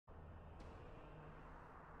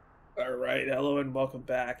Alright, hello and welcome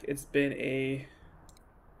back. It's been a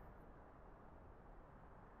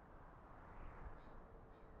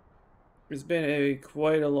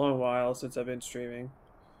quite a long while since I've been streaming.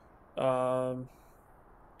 But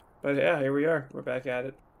yeah, here we are. We're back at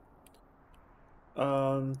it.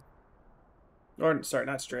 Or sorry,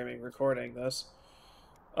 not streaming, recording this.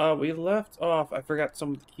 We left off, I forgot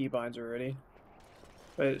some of the keybinds already.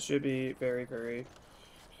 But it should be very, very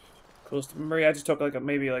close to memory. I just took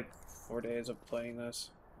maybe 4 days of playing this.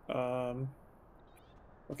 Okay,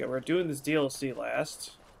 we're doing this DLC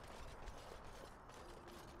last.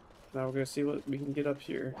 Now we're gonna see what we can get up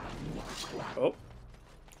here. Oh.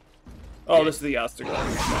 Oh, this is the obstacle. See,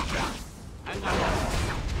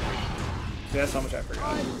 that's how much I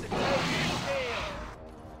forgot.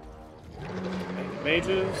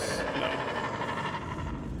 Mages?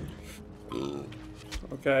 No.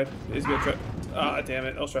 Okay, he's gonna try. Ah, damn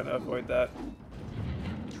it! I was trying to avoid that.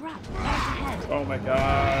 Trap right ahead. Oh my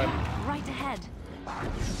god. Right ahead.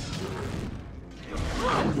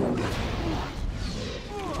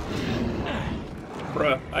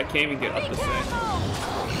 Bruh, I can't even get up this thing. Is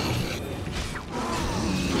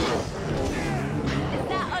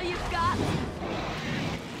that all you've got?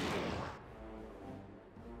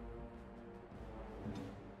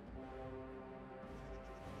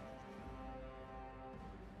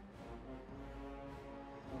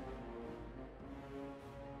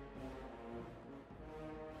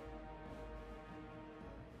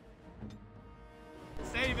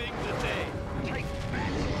 Saving the day.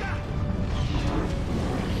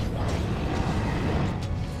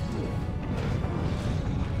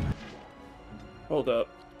 Hold up.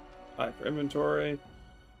 Alright, for inventory.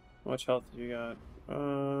 How much health do you got?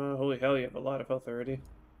 Holy hell, you have a lot of health already.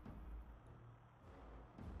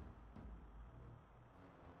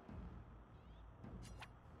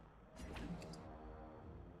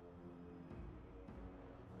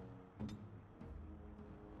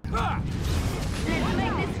 Let's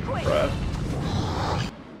make this quick. Bruh.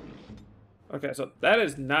 Okay, so that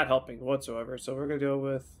is not helping whatsoever, so we're gonna deal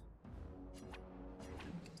with...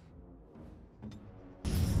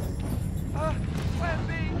 Plan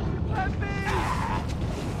B! Plan B!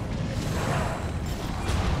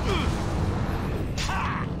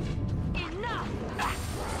 Enough.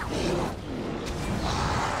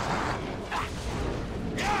 Stand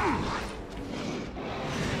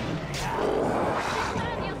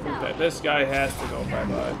yourself. Okay, this guy has to go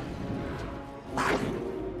bye-bye.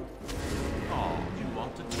 Oh, you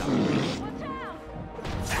want to die? Watch out.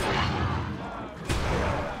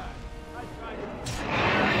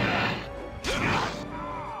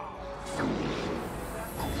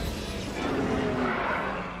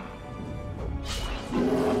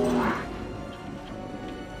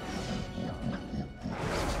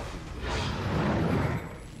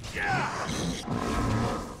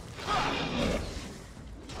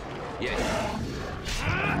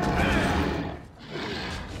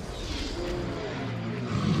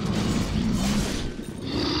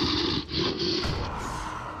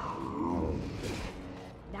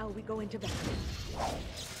 Now we go into battle.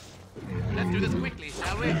 Let's do this quickly,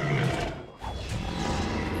 shall we? Okay,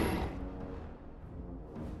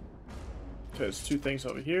 there's two things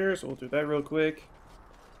over here, so we'll do that real quick.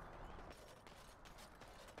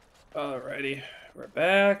 Alrighty, we're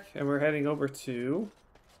back, and we're heading over to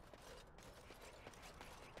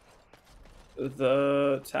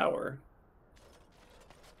the tower.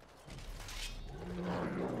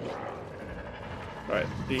 Alright,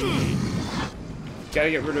 gotta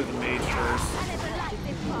get rid of the mage first. And it's a light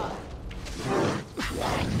this part.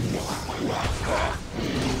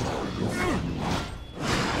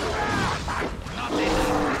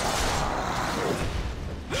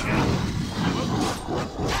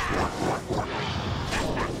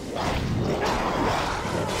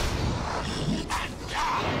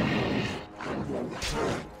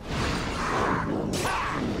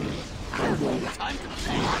 Time to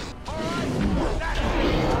play.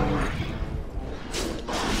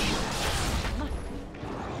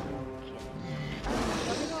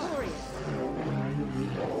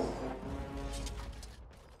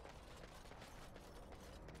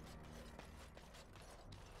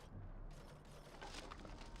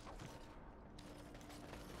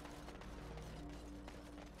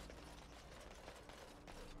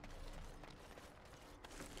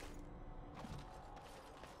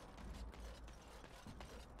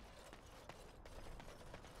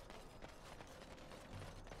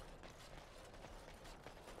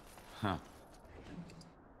 Huh.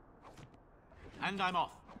 And I'm off.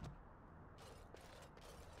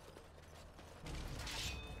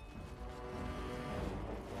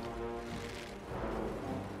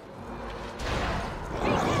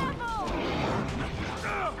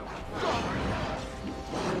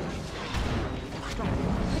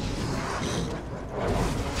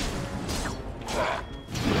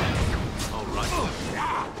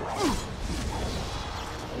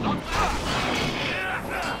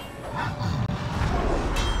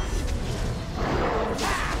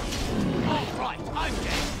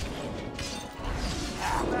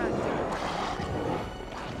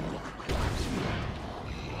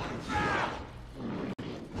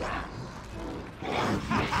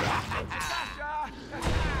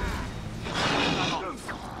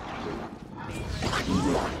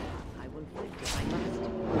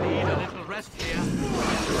 First here.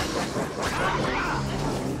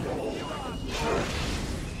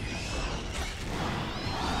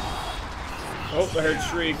 Oh, I heard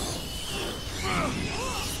shrieks.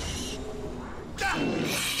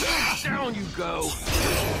 Down you go.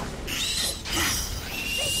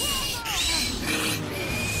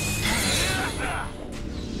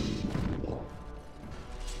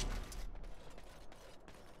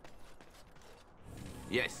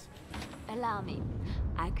 Yes. Allow me.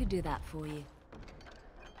 I could do that for you.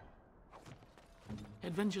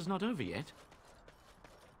 Adventure's not over yet.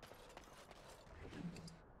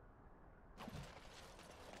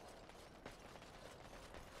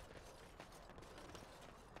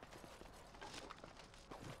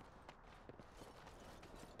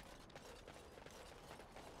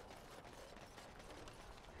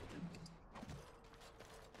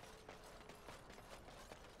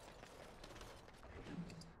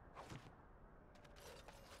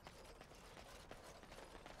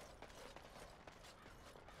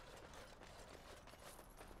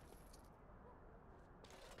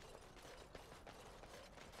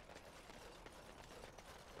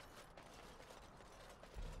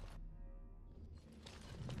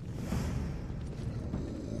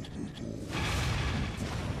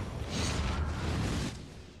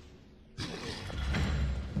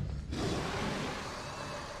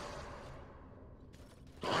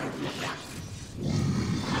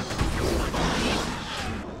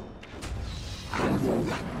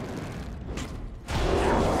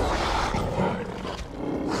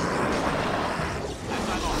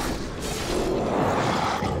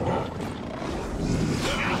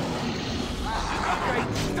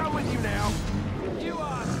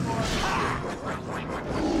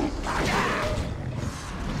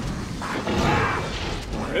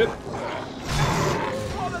 Hit.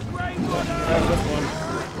 How's this one?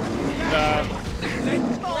 That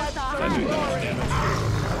do damage.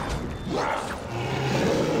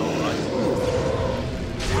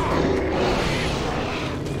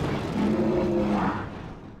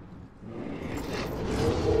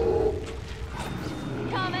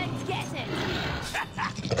 Come and get it.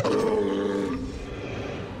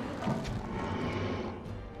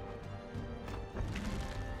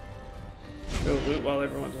 Go loot while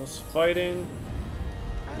everyone else is fighting.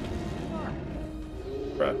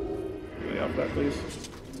 Bruh. Get me off that, please.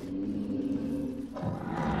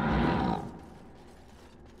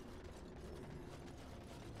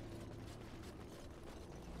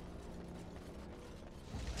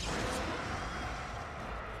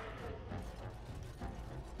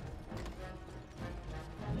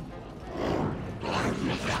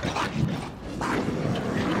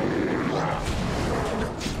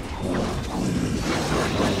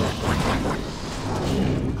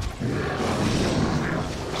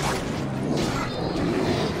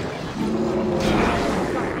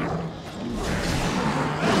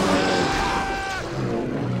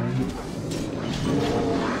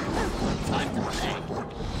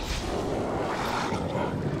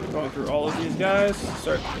 Going through all of these guys,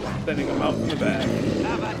 start thinning them out from the back.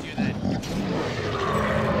 How about you then?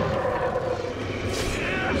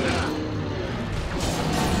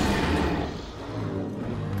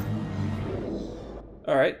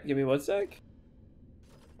 Alright, give me 1 sec.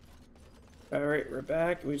 Alright, we're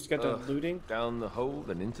back. We just got done looting. Down the hole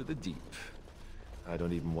and into the deep. I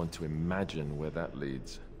don't even want to imagine where that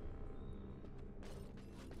leads.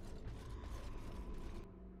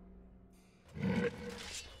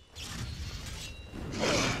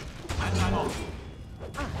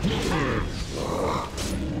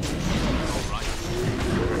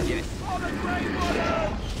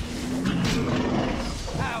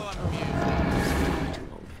 Too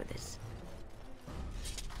old for this.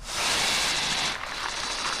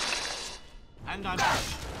 And I'm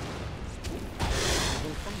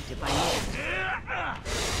We'll find it by now.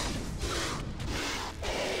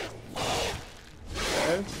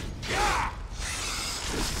 Okay.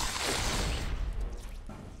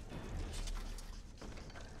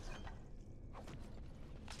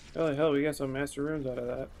 Holy hell, we got some master runes out of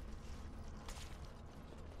that.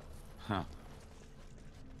 Huh.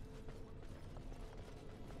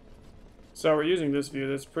 So we're using this view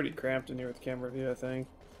that's pretty cramped in here with camera view, I think.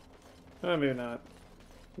 Maybe not.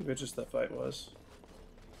 Maybe it's just the fight was.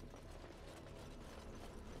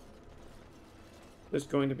 There's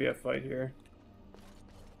going to be a fight here.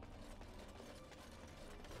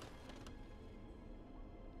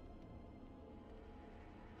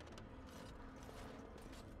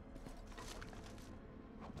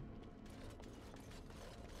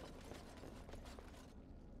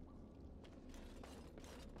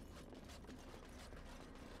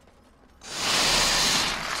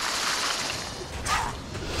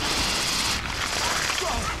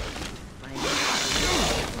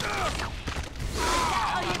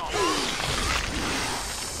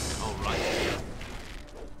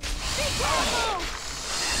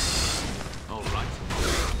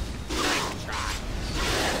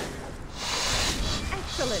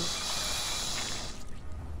 Excellent.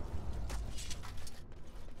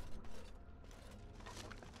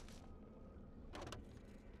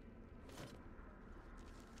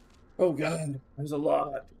 Oh god, there's a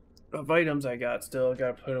lot of items I got still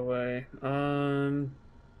gotta put away.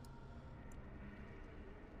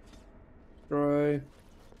 Destroy.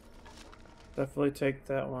 Definitely take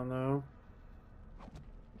that one though.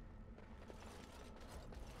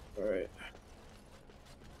 Alright.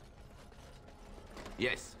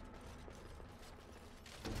 Yes.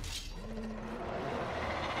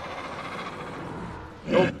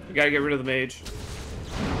 Oh, you gotta get rid of the mage.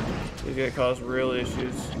 He's gonna cause real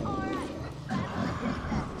issues.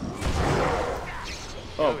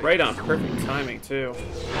 Oh, right on. Perfect timing, too.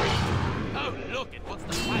 Oh, look, it wants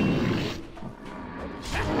to fight.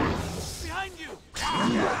 Behind you!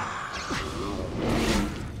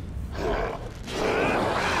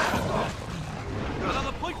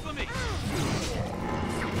 Another point for me!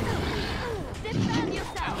 Defend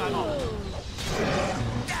yourself!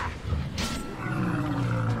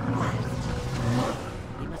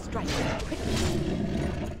 We must strike quickly.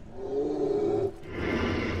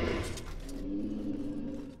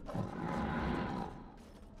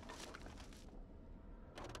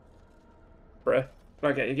 Bruh.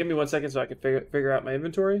 Okay, give me 1 second so I can figure out my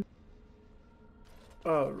inventory.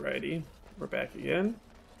 Alrighty. We're back again.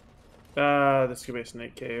 This could be a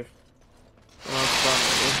snake cave. Well, it's fun,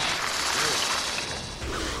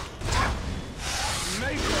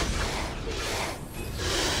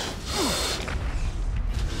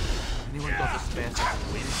 Anyone got a spare set of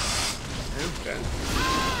wind? Okay.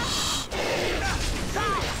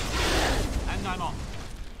 And I'm on.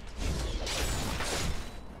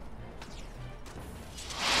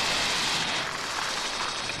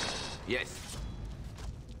 Yes.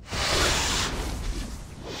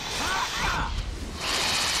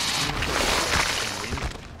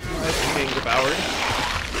 I'm being devoured.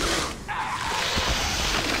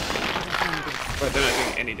 But they're not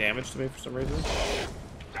doing any damage to me for some reason.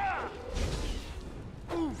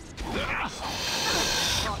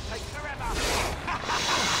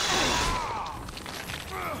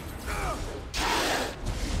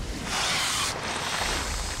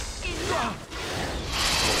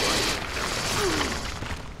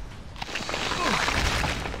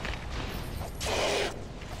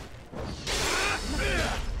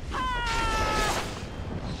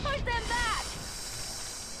 Push them back!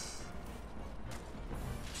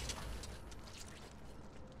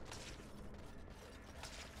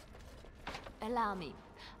 Allow me.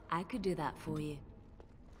 I could do that for you.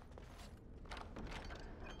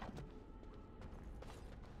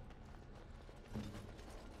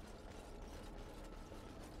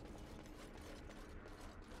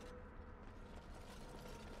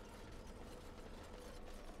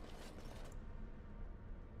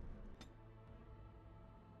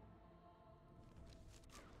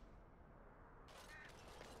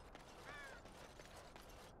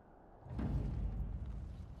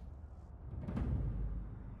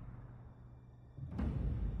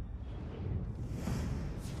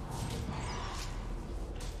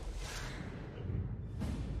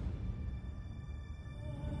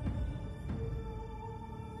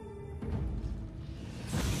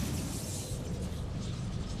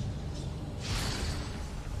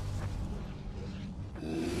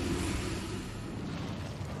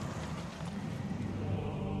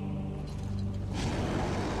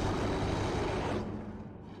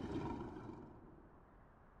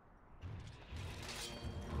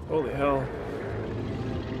 Holy hell.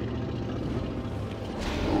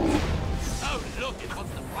 Oh, look, it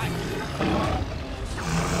wants to fight.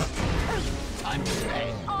 Time to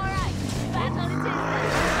pay. Alright, battle it is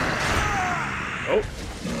Oh.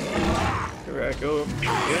 Here I go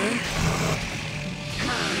again.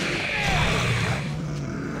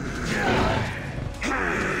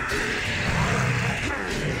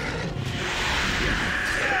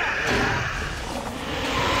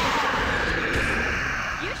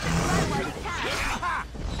 You should run while you can.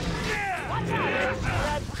 Watch out!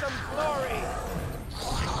 Add some glory.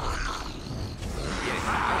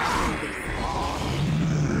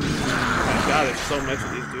 Oh my god, there's so much of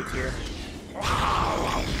these dudes here. And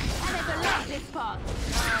there's a lot this part.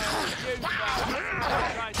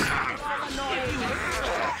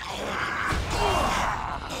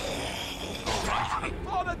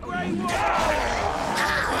 For the Grey Wall!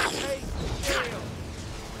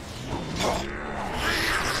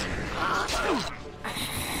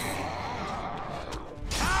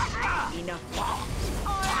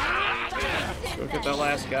 Go get that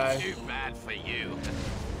last guy. Too bad for you.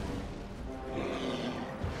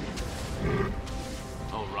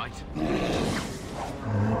 All right.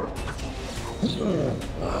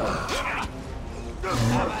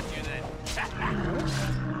 How about you then?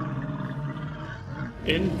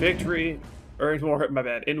 In victory, or in war, my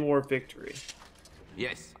bad, in war victory.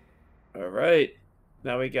 Yes. Alright.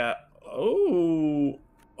 Now we got, oh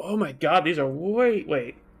my god, these are,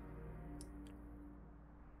 wait.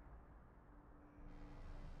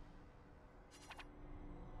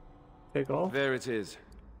 Take off? There it is.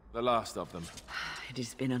 The last of them. It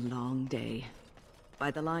has been a long day.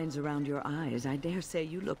 By the lines around your eyes, I dare say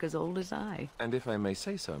you look as old as I. And if I may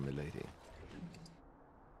say so, milady,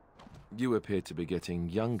 you appear to be getting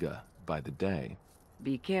younger by the day.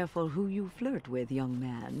 Be careful who you flirt with, young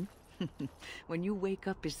man. When you wake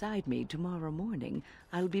up beside me tomorrow morning,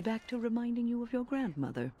 I'll be back to reminding you of your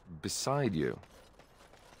grandmother. Beside you?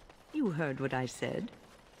 You heard what I said.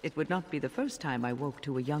 It would not be the first time I woke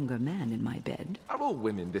to a younger man in my bed. Are all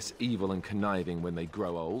women this evil and conniving when they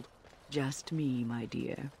grow old? Just me, my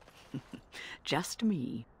dear. Just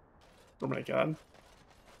me. Oh my god.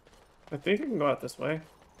 I think I can go out this way.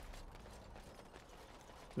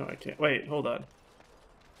 No, I can't. Wait, hold on. Is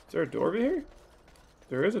there a door over here?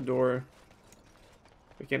 There is a door.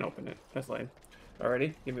 We can't open it. That's lame.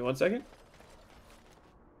 Alrighty, give me 1 second.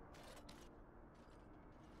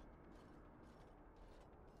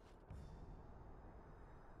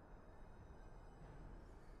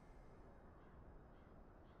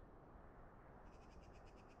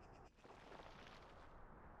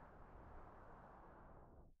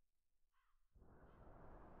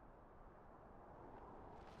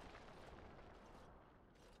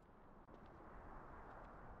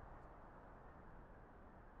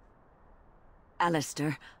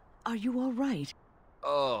 Alistair, are you all right?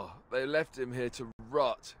 Oh, they left him here to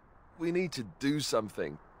rot. We need to do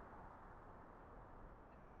something.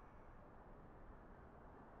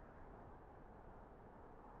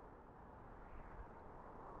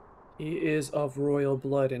 He is of royal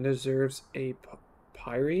blood and deserves a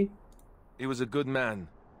pyre. He was a good man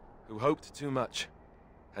who hoped too much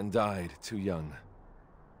and died too young.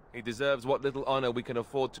 He deserves what little honor we can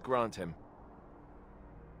afford to grant him.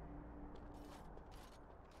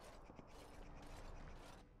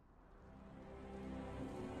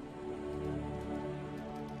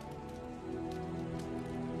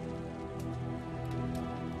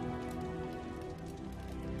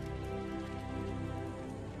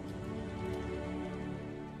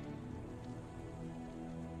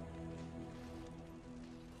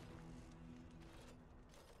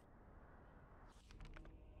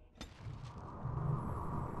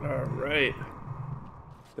 Alright.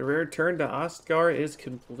 The return to Ostgar is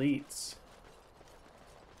complete.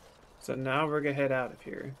 So now we're gonna head out of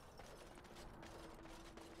here.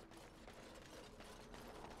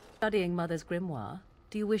 Studying Mother's grimoire,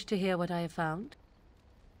 do you wish to hear what I have found?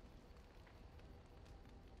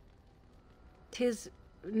 'Tis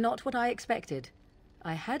not what I expected.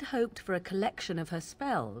 I had hoped for a collection of her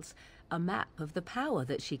spells, a map of the power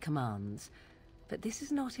that she commands, but this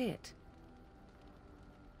is not it.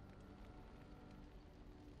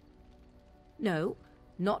 No,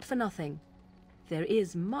 not for nothing. There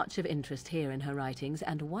is much of interest here in her writings,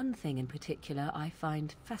 and one thing in particular I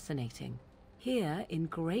find fascinating. Here, in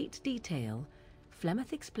great detail,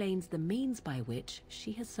 Flemeth explains the means by which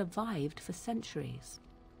she has survived for centuries.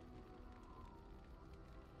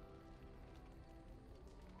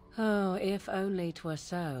 Oh, if only 'twere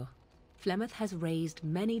so. Flemeth has raised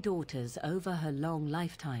many daughters over her long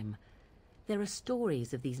lifetime. There are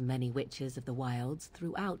stories of these many witches of the wilds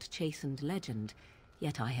throughout chastened legend,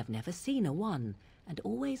 yet I have never seen a one, and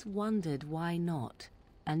always wondered why not.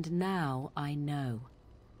 And now I know.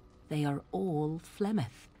 They are all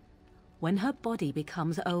Flemeth. When her body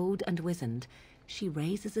becomes old and wizened, she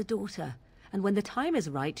raises a daughter, and when the time is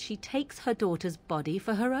right, she takes her daughter's body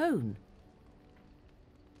for her own.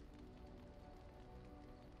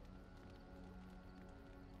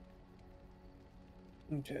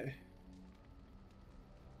 Okay.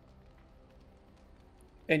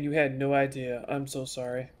 And you had no idea. I'm so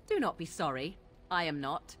sorry. Do not be sorry. I am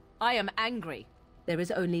not. I am angry. There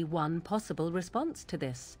is only one possible response to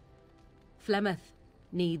this. Flemeth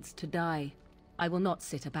needs to die. I will not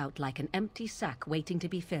sit about like an empty sack waiting to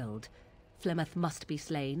be filled. Flemeth must be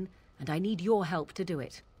slain, and I need your help to do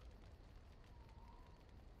it.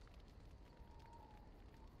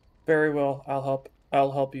 Very well.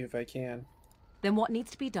 I'll help you if I can. Then what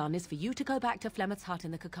needs to be done is for you to go back to Flemeth's hut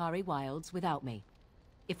in the Kakari Wilds without me.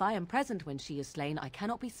 If I am present when she is slain, I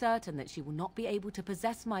cannot be certain that she will not be able to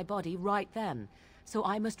possess my body right then, so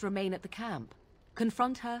I must remain at the camp.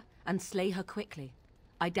 Confront her and slay her quickly.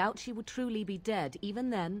 I doubt she will truly be dead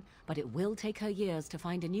even then, but it will take her years to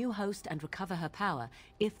find a new host and recover her power,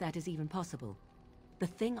 if that is even possible. The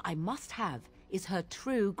thing I must have is her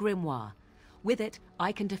true grimoire. With it,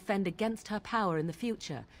 I can defend against her power in the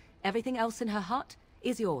future. Everything else in her hut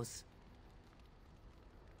is yours.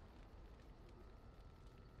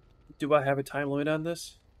 Do I have a time limit on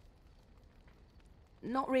this?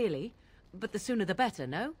 Not really, but the sooner the better,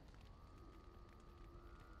 no?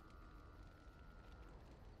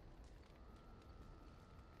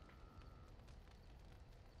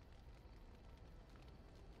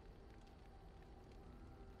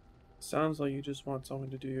 Sounds like you just want someone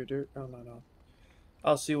to do your dirt. Oh, no.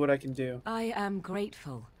 I'll see what I can do. I am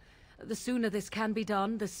grateful. The sooner this can be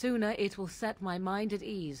done, the sooner it will set my mind at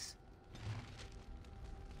ease.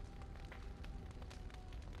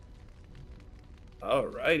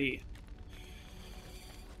 Alrighty.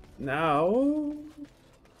 Now,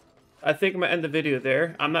 I think I'm gonna end the video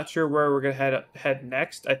there. I'm not sure where we're gonna head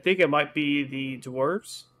next. I think it might be the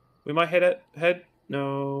dwarves. We might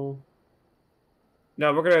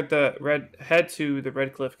no, we're gonna head to the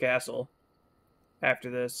Red Cliff Castle after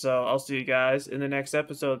this. So I'll see you guys in the next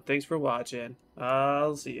episode. Thanks for watching.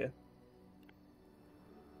 I'll see you.